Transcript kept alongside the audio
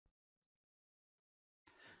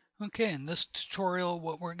Okay, in this tutorial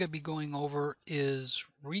what we're going to be going over is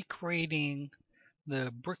recreating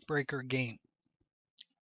the BrickBreaker game.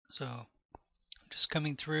 So just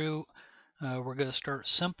coming through, we're going to start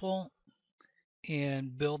simple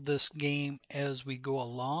and build this game as we go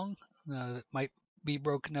along. It might be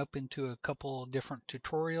broken up into a couple different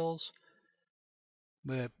tutorials,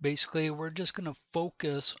 but basically we're just going to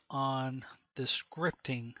focus on the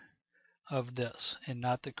scripting of this and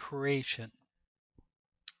not the creation.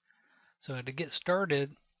 So to get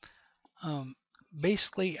started,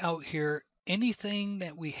 basically out here, anything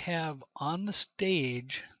that we have on the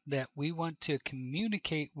stage that we want to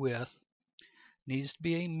communicate with needs to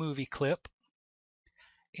be a movie clip,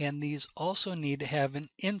 and these also need to have an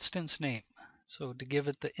instance name. So to give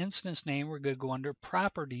it the instance name, we're going to go under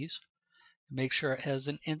properties and make sure it has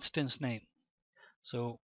an instance name.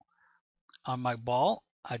 So on my ball,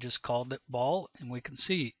 I just called it ball, and we can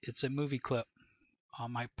see it's a movie clip. On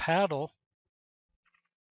my paddle,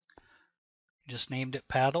 just named it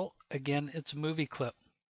paddle. Again, it's a movie clip.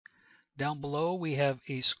 Down below we have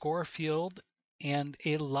a score field and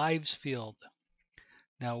a lives field.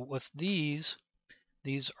 Now with these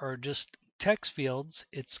are just text fields.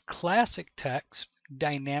 It's classic text,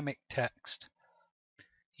 dynamic text.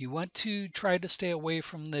 You want to try to stay away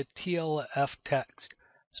from the TLF text,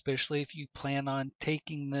 especially if you plan on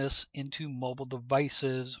taking this into mobile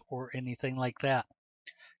devices or anything like that.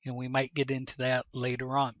 And we might get into that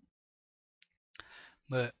later on.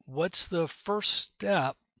 But what's the first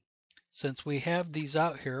step? Since we have these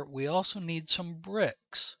out here, we also need some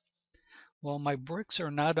bricks. Well, my bricks are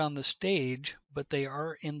not on the stage, but they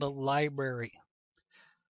are in the library.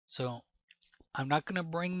 So I'm not going to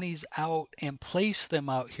bring these out and place them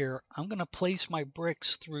out here. I'm going to place my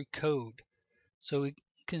bricks through code. So we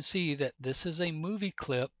can see that this is a movie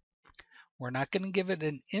clip. We're not going to give it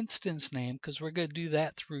an instance name because we're going to do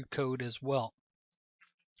that through code as well.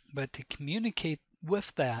 But to communicate with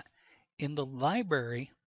that in the library,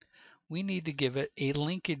 we need to give it a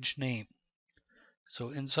linkage name. So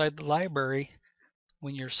inside the library,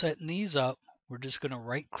 when you're setting these up, we're just going to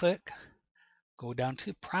right click, go down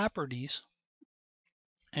to properties,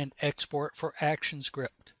 and export for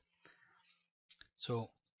ActionScript. So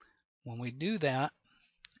when we do that,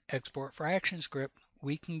 export for ActionScript,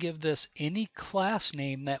 we can give this any class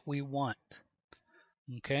name that we want.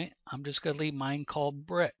 Okay, I'm just going to leave mine called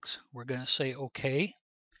bricks. We're going to say OK.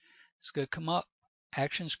 It's going to come up.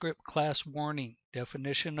 ActionScript class warning.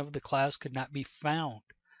 Definition of the class could not be found.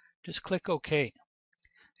 Just click OK.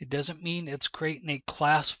 It doesn't mean it's creating a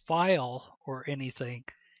class file or anything.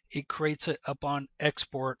 It creates it upon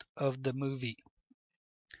export of the movie.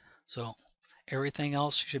 So everything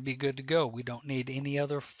else should be good to go. We don't need any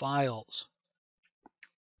other files.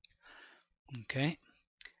 Okay.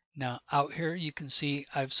 Now out here you can see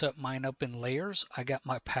I've set mine up in layers. I got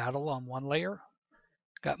my paddle on one layer,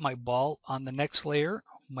 got my ball on the next layer,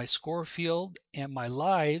 my score field and my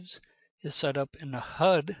lives is set up in the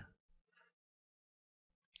HUD,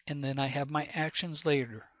 and then I have my actions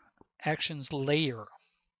layer.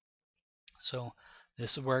 So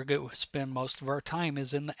this is where we're going to spend most of our time,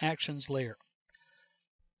 is in the actions layer.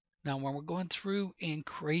 Now when we're going through and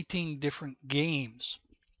creating different games,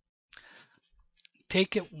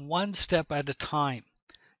 take it one step at a time.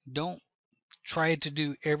 Don't try to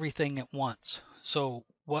do everything at once. So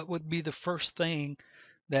what would be the first thing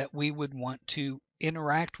that we would want to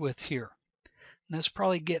interact with here? And that's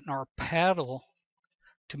probably getting our paddle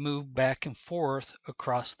to move back and forth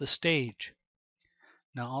across the stage.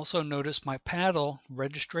 Now also notice my paddle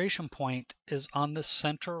registration point is on the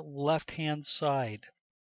center left hand side.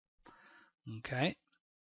 Okay,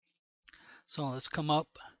 so let's come up,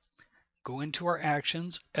 go into our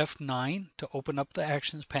actions, F9 to open up the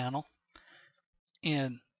actions panel.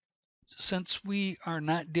 And since we are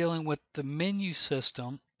not dealing with the menu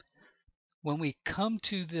system, when we come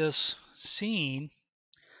to this scene,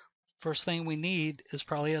 first thing we need is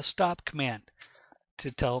probably a stop command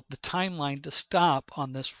to tell the timeline to stop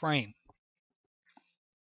on this frame.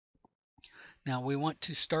 Now we want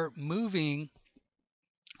to start moving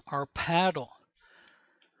our paddle.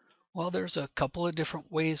 Well, there's a couple of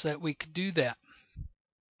different ways that we could do that.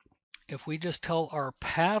 If we just tell our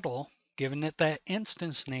paddle, giving it that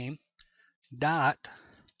instance name, dot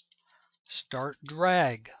start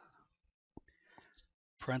drag,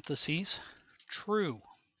 parentheses, true.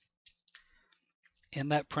 In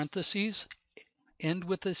that parentheses, end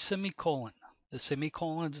with a semicolon. The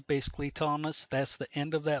semicolon is basically telling us that's the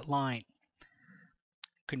end of that line.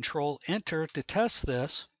 Control Enter to test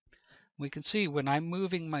this. We can see when I'm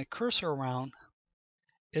moving my cursor around,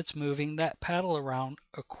 it's moving that paddle around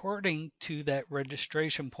according to that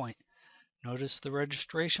registration point. Notice the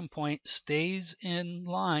registration point stays in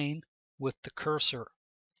line with the cursor.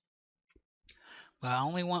 But I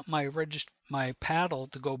only want my paddle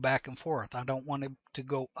to go back and forth. I don't want it to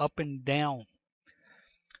go up and down.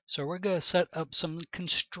 So we're going to set up some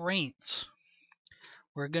constraints.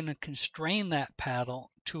 We're going to constrain that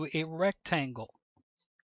paddle to a rectangle.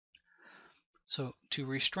 So to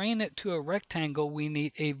restrain it to a rectangle, we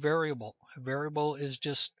need a variable. A variable is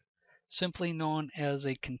just simply known as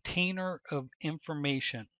a container of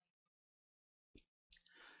information.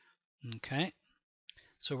 Okay,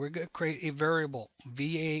 so we're going to create a variable,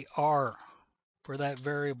 var, for that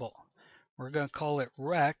variable. We're going to call it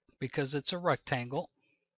rect because it's a rectangle,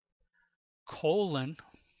 colon,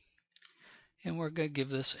 and we're going to give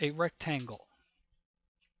this a rectangle.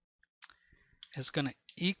 It's going to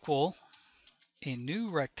equal a new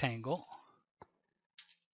rectangle,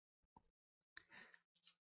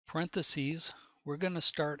 parentheses, we're going to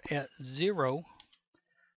start at 0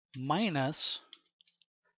 minus,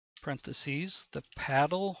 parentheses, the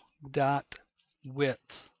paddle dot width,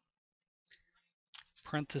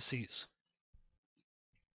 parentheses,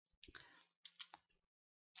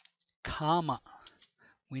 comma.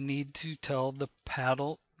 We need to tell the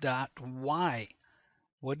paddle dot y.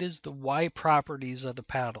 What is the y properties of the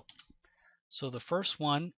paddle? So the first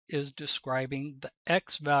one is describing the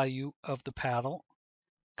x value of the paddle,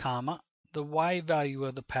 comma, the y value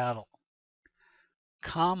of the paddle,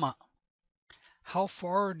 comma, how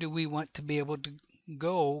far do we want to be able to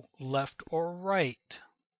go left or right?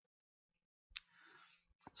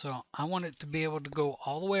 So I want it to be able to go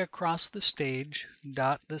all the way across the stage,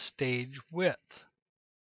 dot the stage width.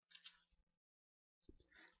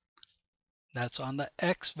 That's on the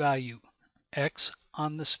x value. X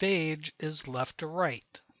on the stage is left to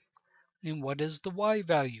right. And what is the y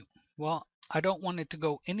value? Well, I don't want it to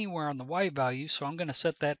go anywhere on the y value, so I'm going to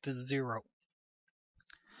set that to 0.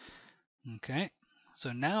 Okay,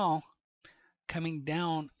 so now coming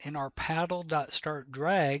down in our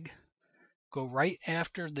paddle.startDrag, go right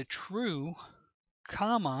after the true,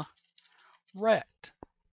 comma, rect.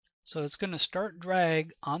 So it's going to start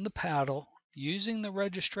drag on the paddle using the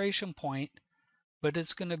registration point, but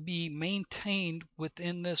it's going to be maintained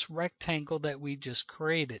within this rectangle that we just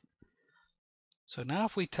created. So now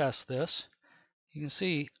if we test this, you can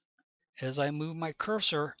see as I move my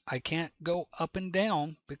cursor, I can't go up and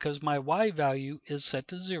down because my y value is set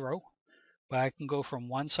to 0, but I can go from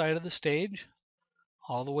one side of the stage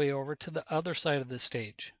all the way over to the other side of the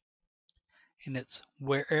stage. And it's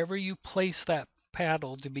wherever you place that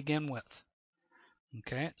paddle to begin with.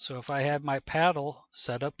 Okay, so if I have my paddle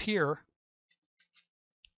set up here,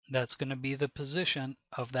 that's going to be the position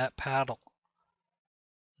of that paddle.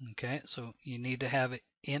 Okay, so you need to have it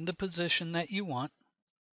in the position that you want.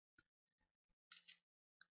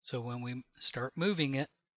 So when we start moving it,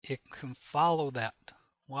 it can follow that.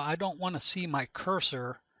 Well, I don't want to see my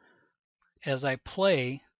cursor as I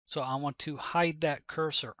play, so I want to hide that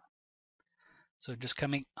cursor. So just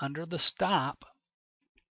coming under the stop,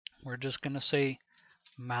 we're just going to say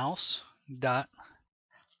mouse dot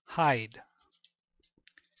hide.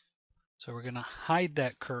 So we're going to hide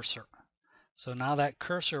that cursor. So now that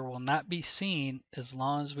cursor will not be seen as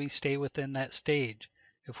long as we stay within that stage.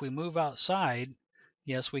 If we move outside,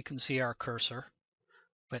 yes, we can see our cursor,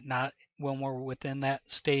 but not when we're within that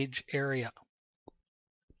stage area.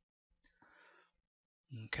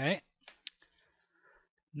 Okay.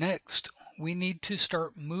 Next, we need to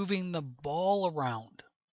start moving the ball around.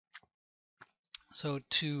 So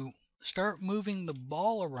to start moving the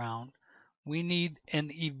ball around, we need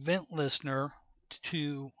an event listener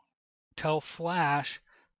to tell Flash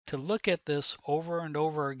to look at this over and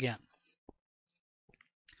over again.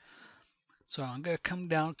 So I'm going to come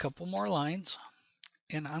down a couple more lines,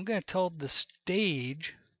 and I'm going to tell the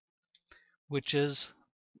stage, which is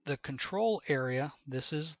the control area,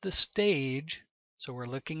 this is the stage, so we're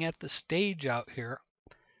looking at the stage out here,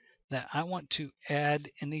 that I want to add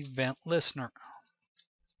an event listener.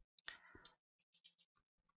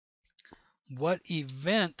 What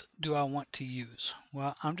event do I want to use?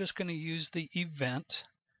 Well, I'm just going to use the event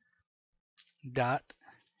dot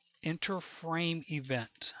interframe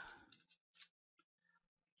event,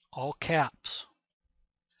 all caps,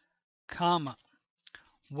 comma.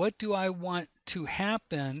 What do I want to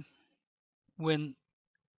happen when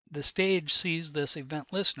the stage sees this event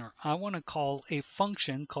listener? I want to call a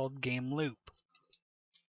function called game loop.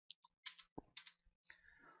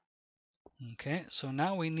 Okay, so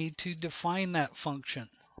now we need to define that function.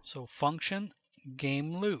 So function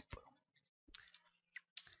game loop.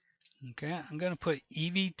 Okay, I'm going to put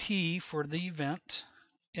EVT for the event,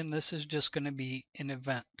 and this is just going to be an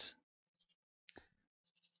event.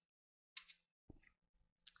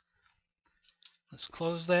 Let's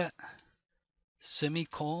close that.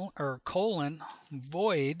 Semicolon or colon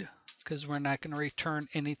void, because we're not going to return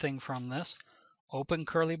anything from this. Open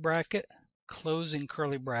curly bracket, closing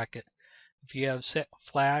curly bracket. If you have set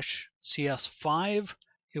flash CS5,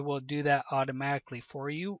 it will do that automatically for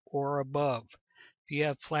you or above. If you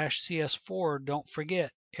have flash CS4, don't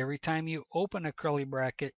forget, every time you open a curly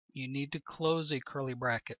bracket, you need to close a curly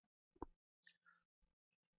bracket.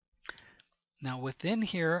 Now within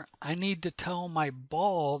here, I need to tell my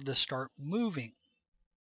ball to start moving.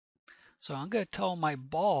 So I'm going to tell my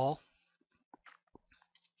ball,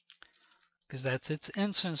 because that's its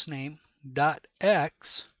instance name, dot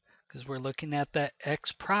x, because we're looking at that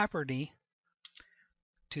x property,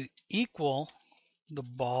 to equal the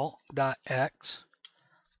ball dot x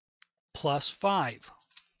plus 5.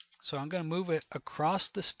 So I'm going to move it across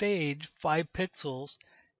the stage 5 pixels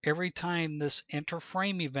every time this enter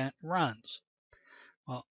frame event runs.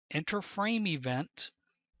 Well, enter frame event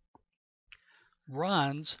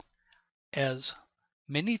runs as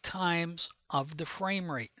many times of the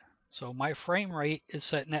frame rate. So my frame rate is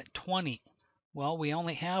setting at 20. Well, we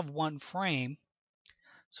only have one frame,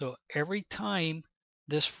 so every time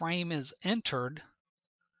this frame is entered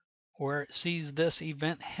or it sees this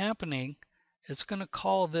event happening, it's going to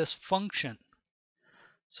call this function.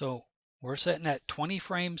 So we're setting at 20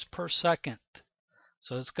 frames per second.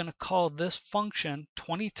 So it's going to call this function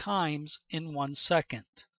 20 times in 1 second.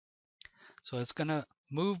 So it's going to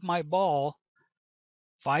move my ball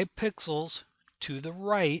 5 pixels to the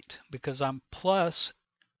right because I'm plus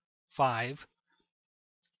 5.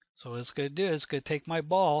 So what it's going to do is it's going to take my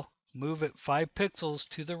ball, move it 5 pixels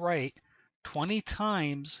to the right 20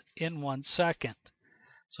 times in 1 second.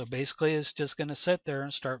 So basically it's just going to sit there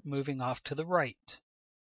and start moving off to the right.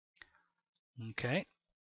 Okay.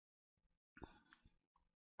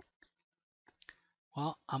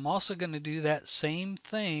 Well, I'm also going to do that same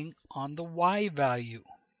thing on the y value.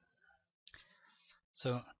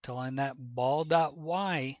 So telling that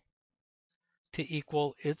ball.y to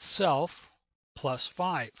equal itself plus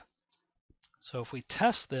 5. So if we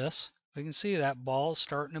test this, we can see that ball is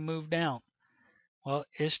starting to move down. Well,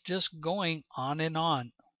 it's just going on and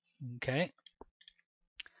on. Okay.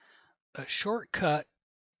 A shortcut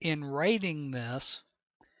in writing this,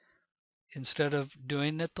 instead of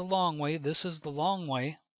doing it the long way, this is the long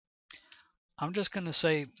way. I'm just going to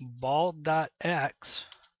say ball.x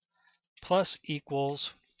plus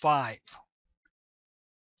equals 5.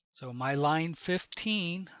 So my line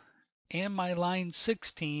 15 and my line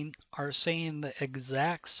 16 are saying the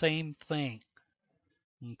exact same thing.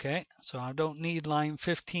 Okay, so I don't need line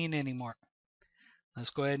 15 anymore.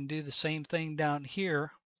 Let's go ahead and do the same thing down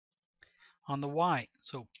here on the y.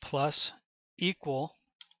 So plus equal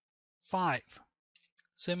 5,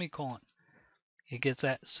 semicolon. It gets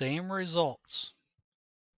that same results.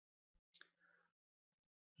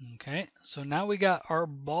 Okay, so now we got our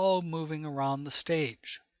ball moving around the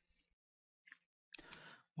stage.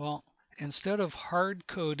 Well, instead of hard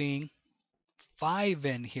coding 5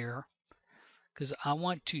 in here, because I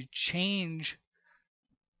want to change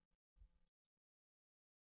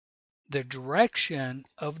the direction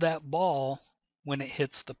of that ball when it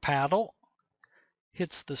hits the paddle,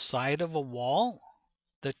 hits the side of a wall,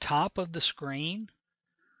 the top of the screen.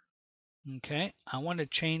 Okay, I want to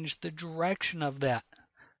change the direction of that.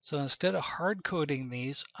 So instead of hard coding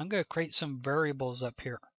these, I'm going to create some variables up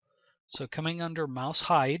here. So coming under mouse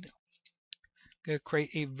hide, I'm going to create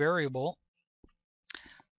a variable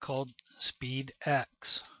called speed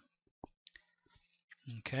x.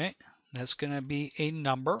 Okay, that's going to be a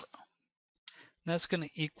number. That's going to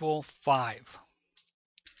equal 5.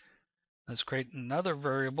 Let's create another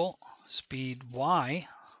variable, speed y.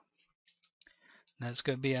 That's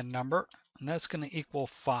going to be a number, and that's going to equal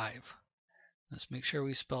 5. Let's make sure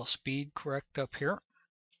we spell speed correct up here.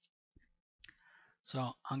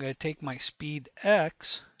 So I'm going to take my speed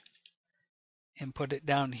x and put it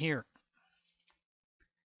down here.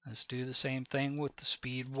 Let's do the same thing with the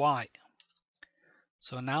speed y.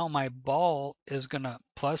 So now my ball is going to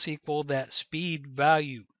plus equal that speed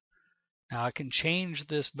value. Now I can change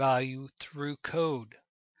this value through code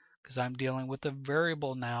because I'm dealing with a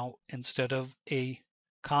variable now instead of a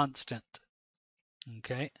constant.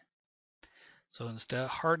 Okay. So instead of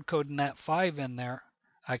hard coding that 5 in there,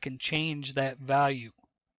 I can change that value.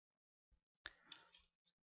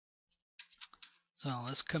 So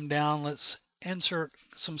let's come down, let's insert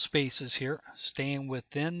some spaces here, staying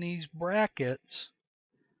within these brackets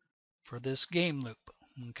for this game loop.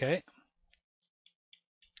 Okay.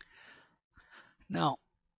 Now,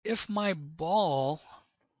 if my ball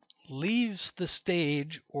leaves the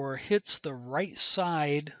stage or hits the right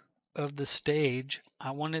side of the stage,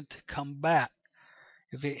 I want it to come back.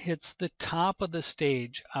 If it hits the top of the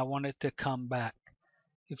stage, I want it to come back.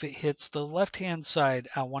 If it hits the left-hand side,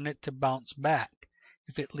 I want it to bounce back.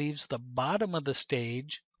 If it leaves the bottom of the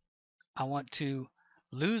stage, I want to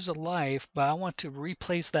lose a life, but I want to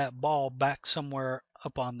replace that ball back somewhere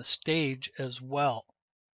up on the stage as well.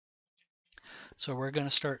 So we're going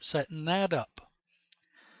to start setting that up.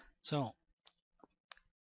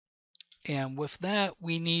 And with that,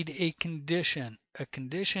 we need a condition. A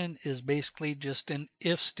condition is basically just an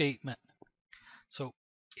if statement. So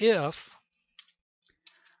if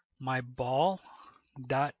my ball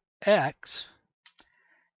dot x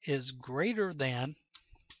is greater than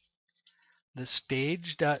the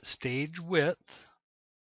stage dot stage width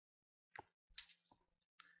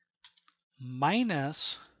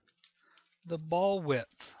minus the ball width.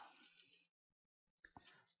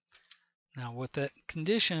 Now with that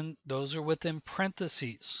condition, those are within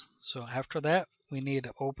parentheses. So after that, we need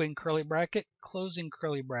an open curly bracket, closing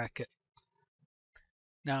curly bracket.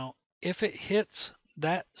 Now, if it hits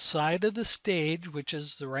that side of the stage, which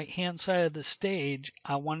is the right-hand side of the stage,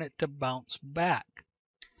 I want it to bounce back.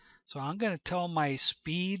 So I'm going to tell my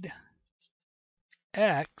speed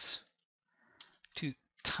x to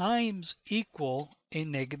times equal a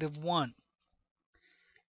 -1.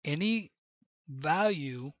 Any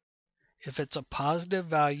value, if it's a positive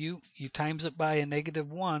value, you times it by a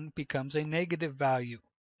 -1, becomes a negative value.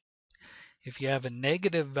 If you have a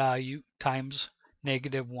negative value times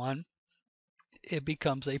 -1, it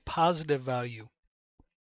becomes a positive value.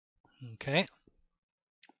 Okay.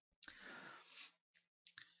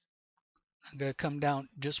 I'm going to come down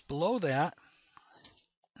just below that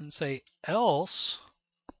and say else,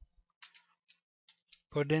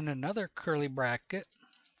 put in another curly bracket.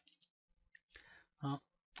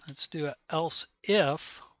 Let's do a else if.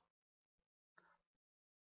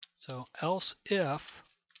 So else if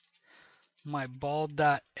my ball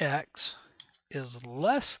dot x is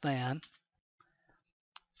less than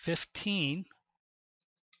 15.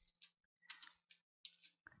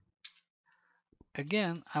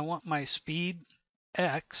 Again, I want my speed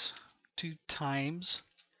x to times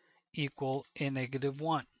equal a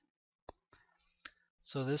 -1.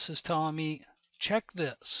 So this is telling me, check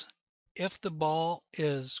this. If the ball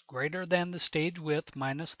is greater than the stage width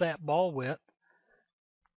minus that ball width,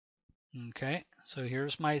 okay, so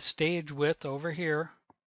here's my stage width over here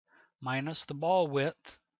minus the ball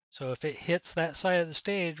width. So if it hits that side of the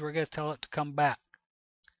stage, we're going to tell it to come back.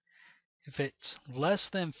 If it's less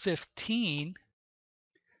than 15,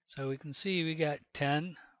 so we can see we got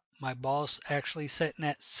 10. My ball's actually sitting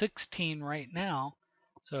at 16 right now.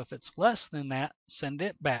 So if it's less than that, send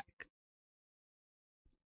it back.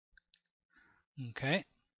 Okay,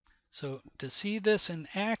 so to see this in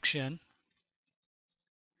action,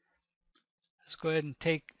 let's go ahead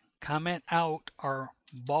and comment out our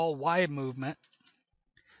ball Y movement.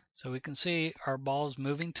 So we can see our ball is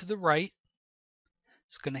moving to the right.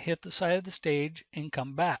 It's going to hit the side of the stage and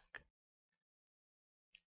come back.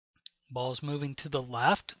 Ball is moving to the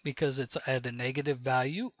left because it's at a negative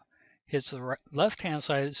value. Hits the left-hand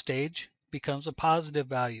side of the stage, becomes a positive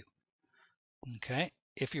value. Okay,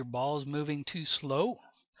 if your ball is moving too slow,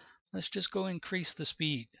 let's just go increase the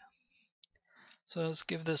speed. So let's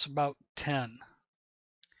give this about 10.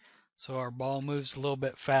 So our ball moves a little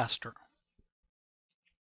bit faster.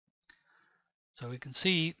 So we can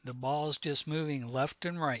see the ball is just moving left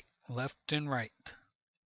and right,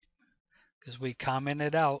 because we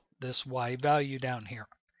commented out this Y value down here.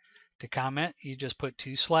 To comment, you just put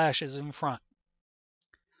 2 slashes in front.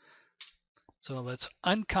 So let's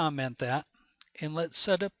uncomment that and let's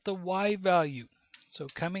set up the Y value. So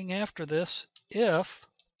coming after this, if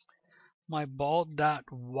my ball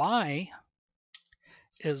dot Y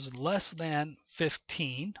is less than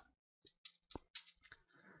 15,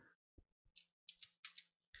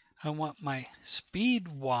 I want my speed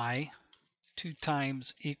Y to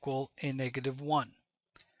times equal a -1.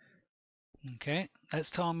 Okay, that's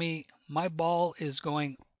telling me my ball is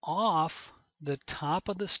going off the top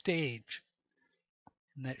of the stage,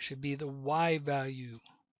 and that should be the Y value.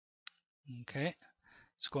 Okay,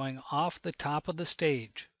 it's going off the top of the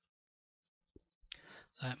stage.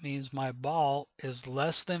 That means my ball is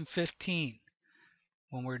less than 15.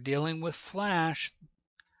 When we're dealing with flash,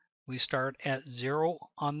 we start at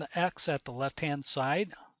 0 on the X at the left-hand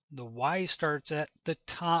side. The Y starts at the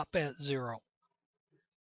top at 0.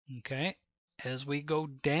 Okay, As we go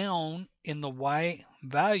down in the y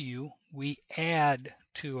value, we add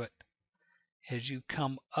to it. As you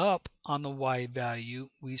come up on the y value,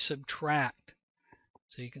 we subtract.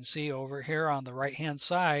 So you can see over here on the right hand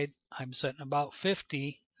side, I'm setting about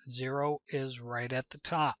 50. 0 is right at the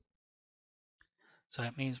top. So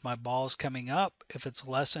that means my ball is coming up. If it's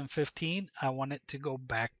less than 15, I want it to go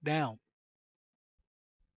back down.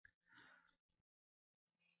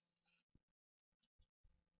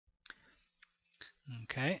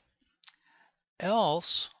 Okay.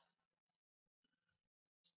 Else,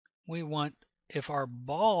 we want, if our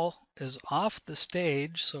ball is off the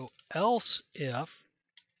stage, so else if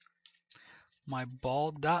my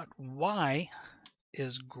ball dot y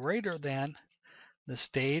is greater than the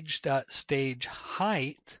stage dot stage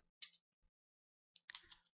height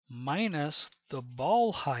minus the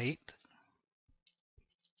ball height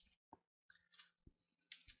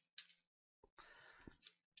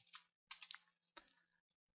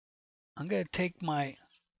I'm going to take my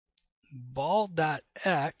ball dot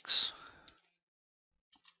x,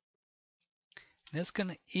 and it's going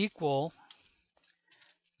to equal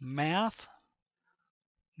math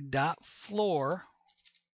dot floor.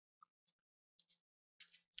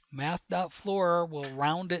 Math dot floor will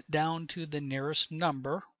round it down to the nearest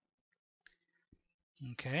number.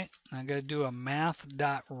 Okay, I'm going to do a math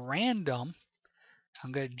dot random.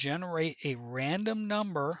 I'm going to generate a random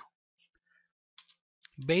number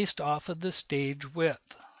based off of the stage width.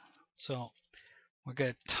 So we're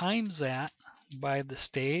going to times that by the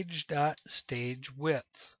stage dot stage width.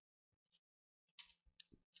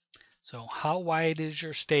 So how wide is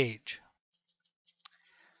your stage?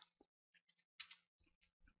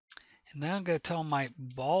 And then I'm going to tell my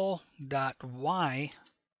ball dot y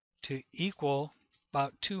to equal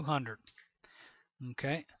about 200.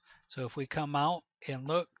 Okay, so if we come out and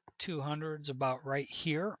look, 200 is about right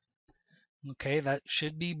here. Okay, that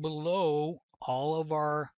should be below all of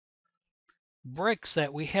our bricks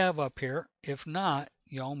that we have up here. If not,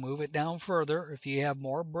 you'll move it down further if you have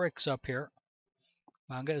more bricks up here.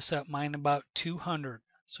 I'm going to set mine about 200.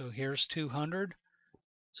 So here's 200.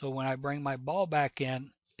 So when I bring my ball back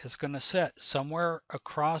in, it's going to set somewhere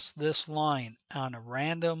across this line on a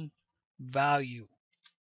random value.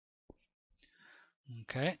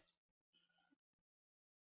 Okay.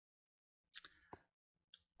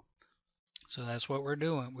 So that's what we're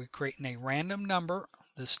doing. We're creating a random number,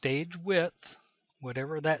 the stage width,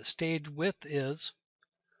 whatever that stage width is,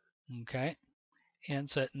 okay, and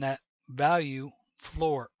setting that value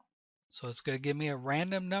floor. So it's going to give me a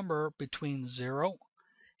random number between 0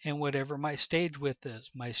 and whatever my stage width is.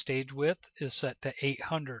 My stage width is set to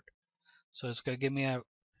 800. So it's going to give me a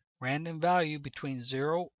random value between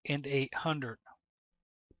 0 and 800.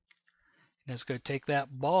 And it's going to take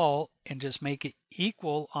that ball and just make it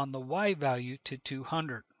equal on the y value to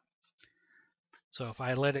 200. So if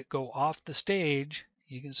I let it go off the stage,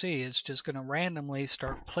 you can see it's just going to randomly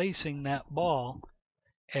start placing that ball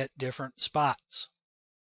at different spots.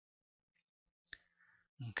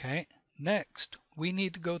 Okay, next we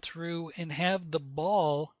need to go through and have the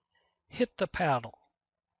ball hit the paddle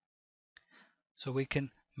so we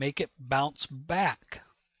can make it bounce back.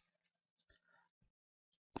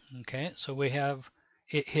 Okay, so we have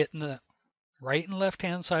it hitting the right and left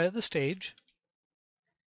hand side of the stage,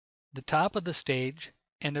 the top of the stage,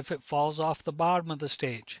 and if it falls off the bottom of the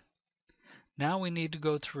stage. Now we need to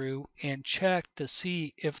go through and check to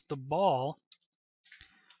see if the ball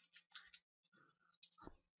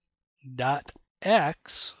dot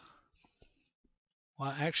x,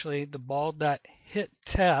 well actually the ball dot hit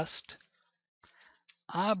test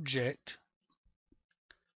object,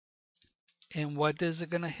 and what is it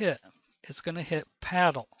going to hit? It's going to hit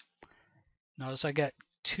paddle. Notice I got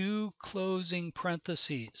two closing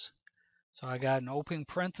parentheses. So I got an open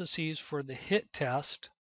parentheses for the hit test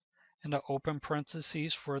and an open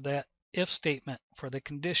parentheses for that if statement for the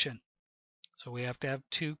condition. So we have to have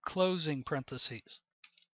two closing parentheses.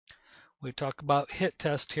 We'll talk about hit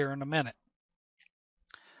test here in a minute.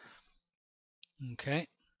 Okay.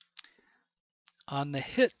 On the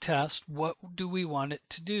hit test, what do we want it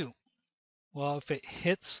to do? Well, if it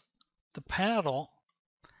hits the paddle,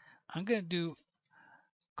 I'm going to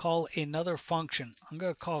call another function. I'm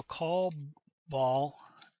going to call ball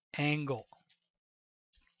angle.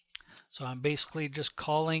 So I'm basically just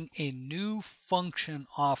calling a new function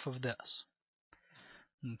off of this.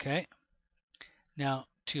 Okay. Now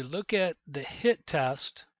to look at the hit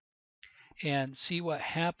test and see what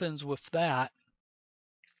happens with that,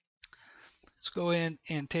 let's go in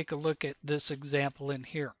and take a look at this example in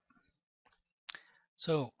here.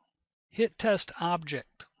 So hit test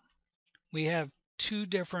object, we have two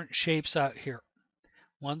different shapes out here.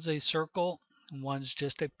 One's a circle and one's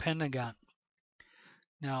just a pentagon.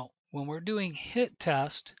 Now, when we're doing hit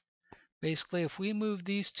test, basically if we move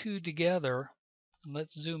these two together,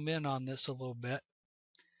 let's zoom in on this a little bit.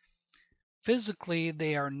 Physically,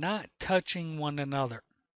 they are not touching one another.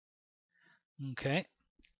 Okay?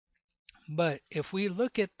 But if we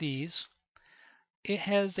look at these, it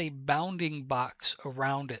has a bounding box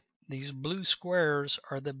around it. These blue squares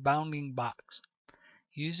are the bounding box.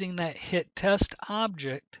 Using that hit test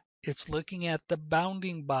object, it's looking at the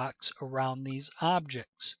bounding box around these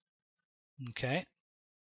objects. Okay?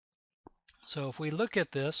 So if we look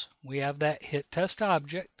at this, we have that hit test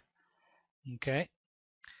object. Okay?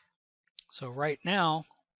 So right now,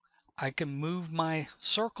 I can move my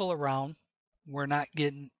circle around. We're not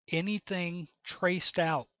getting anything traced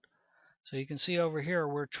out. So you can see over here,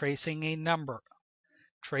 we're tracing a number.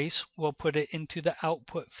 Trace, we'll put it into the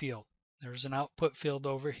output field. There's an output field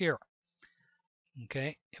over here.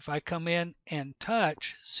 Okay, if I come in and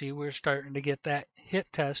touch, see we're starting to get that hit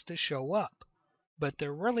test to show up. But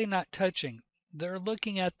they're really not touching. They're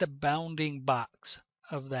looking at the bounding box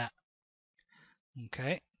of that.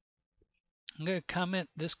 Okay, I'm going to comment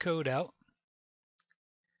this code out.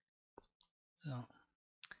 So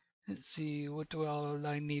let's see, what do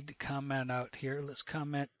I need to comment out here? Let's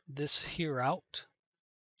comment this here out.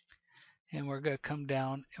 And we're going to come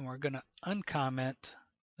down and we're going to uncomment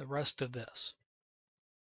the rest of this.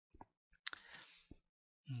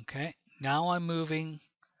 Okay, now I'm moving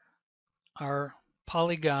our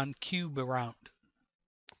polygon cube around.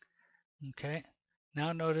 Okay,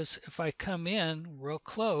 now notice if I come in real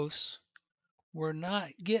close, we're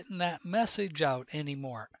not getting that message out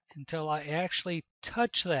anymore until I actually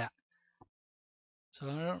touch that. So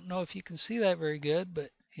I don't know if you can see that very good,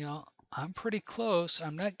 but you know, I'm pretty close.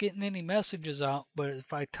 I'm not getting any messages out, but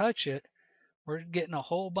if I touch it, we're getting a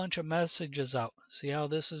whole bunch of messages out. See how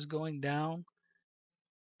this is going down?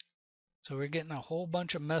 So we're getting a whole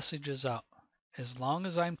bunch of messages out as long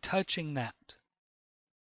as I'm touching that.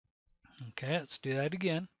 Okay, let's do that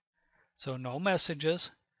again. So no messages,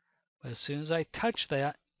 but as soon as I touch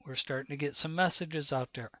that, we're starting to get some messages out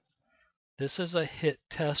there. This is a hit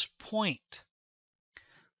test point.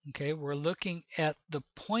 Okay, we're looking at the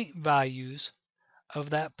point values of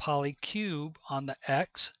that polycube on the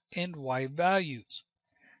X and Y values.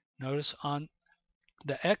 Notice on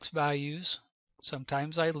the X values,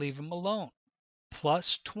 sometimes I leave them alone.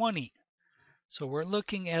 Plus 20. So we're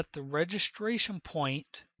looking at the registration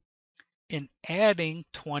point and adding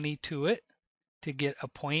 20 to it to get a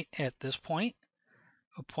point at this point,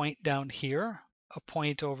 a point down here, a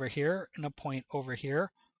point over here, and a point over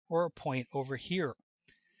here, or a point over here.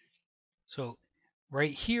 So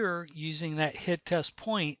right here, using that hit test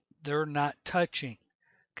point, they're not touching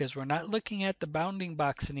because we're not looking at the bounding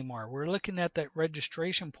box anymore. We're looking at that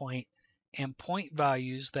registration point and point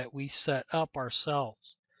values that we set up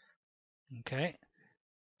ourselves. Okay,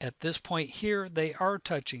 at this point here, they are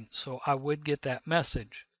touching, so I would get that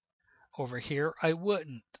message. Over here, I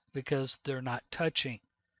wouldn't because they're not touching.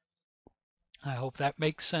 I hope that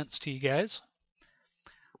makes sense to you guys.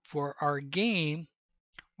 For our game,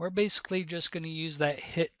 we're basically just going to use that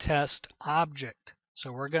hit test object.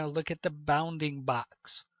 So we're going to look at the bounding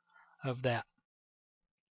box of that.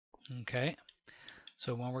 Okay,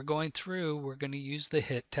 so when we're going through, we're going to use the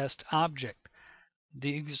hit test object.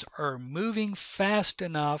 These are moving fast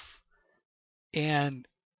enough and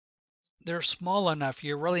they're small enough,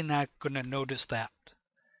 you're really not going to notice that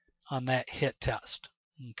on that hit test.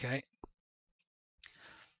 Okay.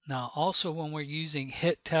 Now also when we're using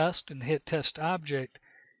hit test and hit test object,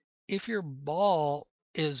 if your ball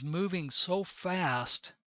is moving so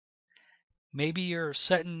fast, maybe you're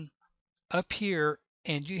setting up here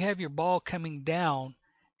and you have your ball coming down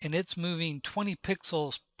and it's moving 20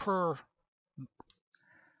 pixels per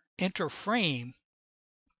enter frame,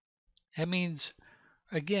 that means,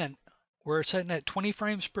 again, we're setting at 20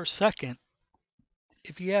 frames per second.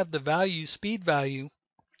 If you have the value, speed value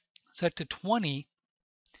set to 20,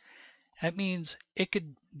 that means it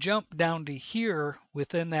could jump down to here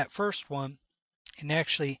within that first one and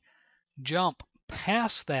actually jump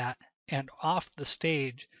past that and off the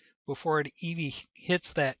stage before it even hits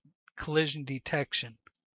that collision detection.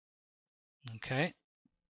 Okay,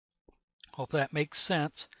 hope that makes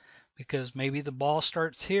sense, because maybe the ball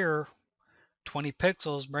starts here, 20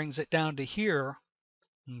 pixels brings it down to here,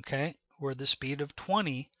 okay, where the speed of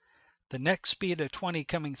 20, the next speed of 20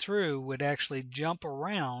 coming through would actually jump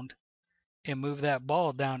around and move that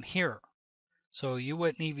ball down here. So you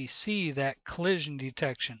wouldn't even see that collision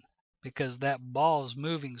detection because that ball is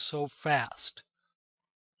moving so fast.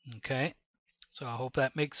 Okay, So I hope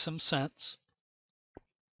that makes some sense.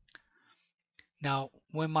 Now,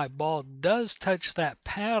 when my ball does touch that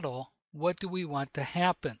paddle, what do we want to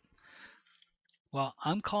happen? Well,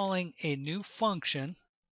 I'm calling a new function.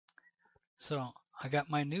 So I got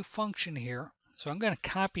my new function here. So I'm going to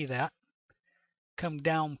copy that, come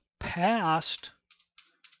down past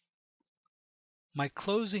my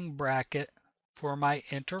closing bracket for my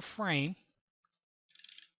enter frame.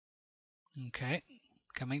 Okay,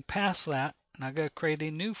 coming past that, and I'm going to create a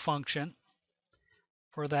new function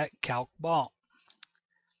for that calc ball.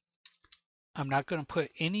 I'm not going to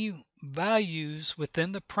put any values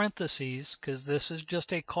within the parentheses because this is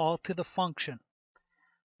just a call to the function,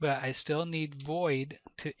 but I still need void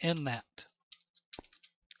to end that.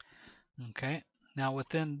 Okay, now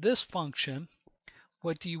within this function,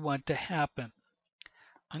 what do you want to happen?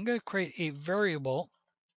 I'm going to create a variable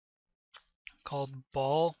called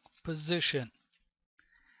ball position.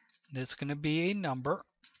 It's going to be a number,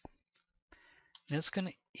 and it's going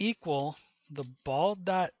to equal the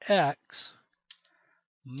ball.x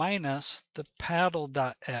minus the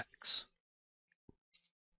paddle.x.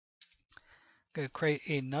 I'm going to create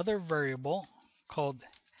another variable called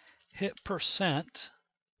hit%.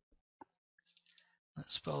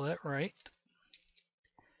 Let's spell that right.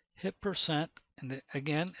 Hit%, and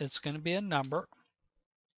again, it's going to be a number,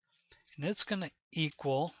 and it's going to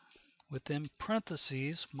equal, within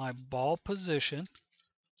parentheses, my ball position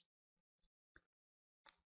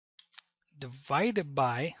divided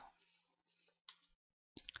by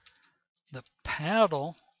the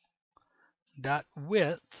paddle dot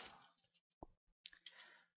width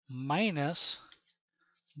minus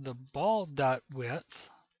the ball dot width,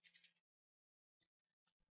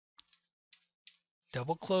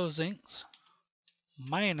 double closings,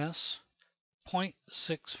 minus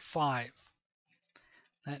 0.65.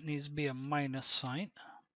 That needs to be a minus sign.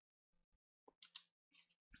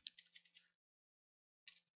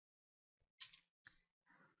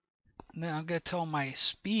 Now I'm going to tell my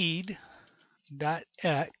speed dot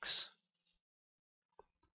x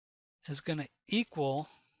is going to equal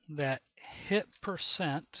that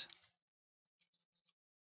hit%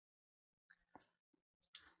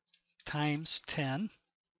 times 10.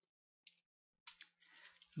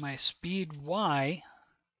 My speed y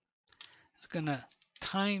is going to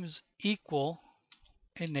times equal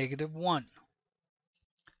a -1.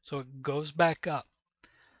 So it goes back up.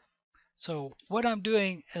 So what I'm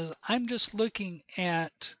doing is I'm just looking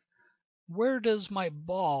at where does my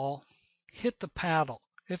ball hit the paddle.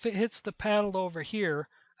 If it hits the paddle over here,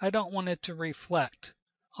 I don't want it to reflect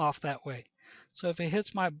off that way. So if it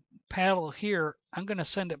hits my paddle here, I'm going to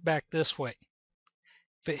send it back this way.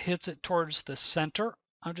 If it hits it towards the center,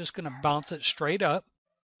 I'm just going to bounce it straight up.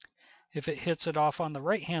 If it hits it off on the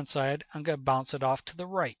right hand side, I'm going to bounce it off to the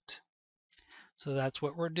right. So that's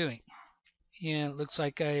what we're doing. And it looks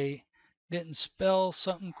like I didn't spell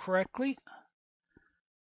something correctly.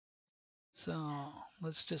 So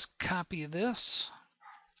let's just copy this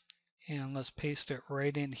and let's paste it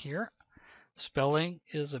right in here. Spelling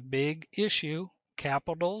is a big issue.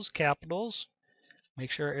 Capitals, capitals.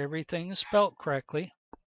 Make sure everything is spelled correctly.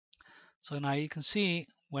 So now you can see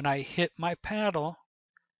when I hit my paddle,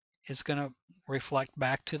 it's going to reflect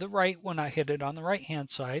back to the right when I hit it on the right hand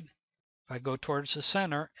side. If I go towards the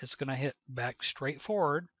center, it's going to hit back straight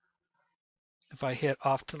forward. If I hit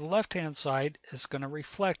off to the left-hand side, it's going to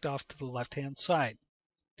reflect off to the left-hand side.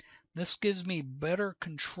 This gives me better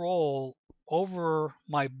control over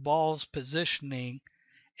my ball's positioning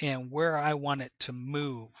and where I want it to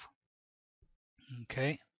move.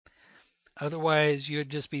 Okay. Otherwise, you'd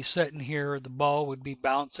just be sitting here, the ball would be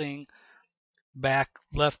bouncing back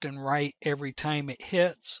left and right every time it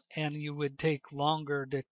hits, and you would take longer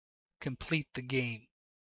to complete the game.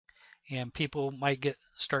 And people might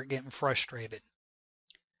start getting frustrated.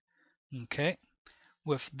 Okay,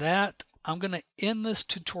 with that, I'm going to end this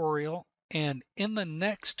tutorial, and in the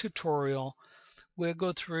next tutorial, we'll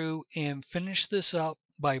go through and finish this up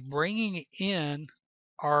by bringing in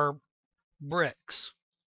our bricks.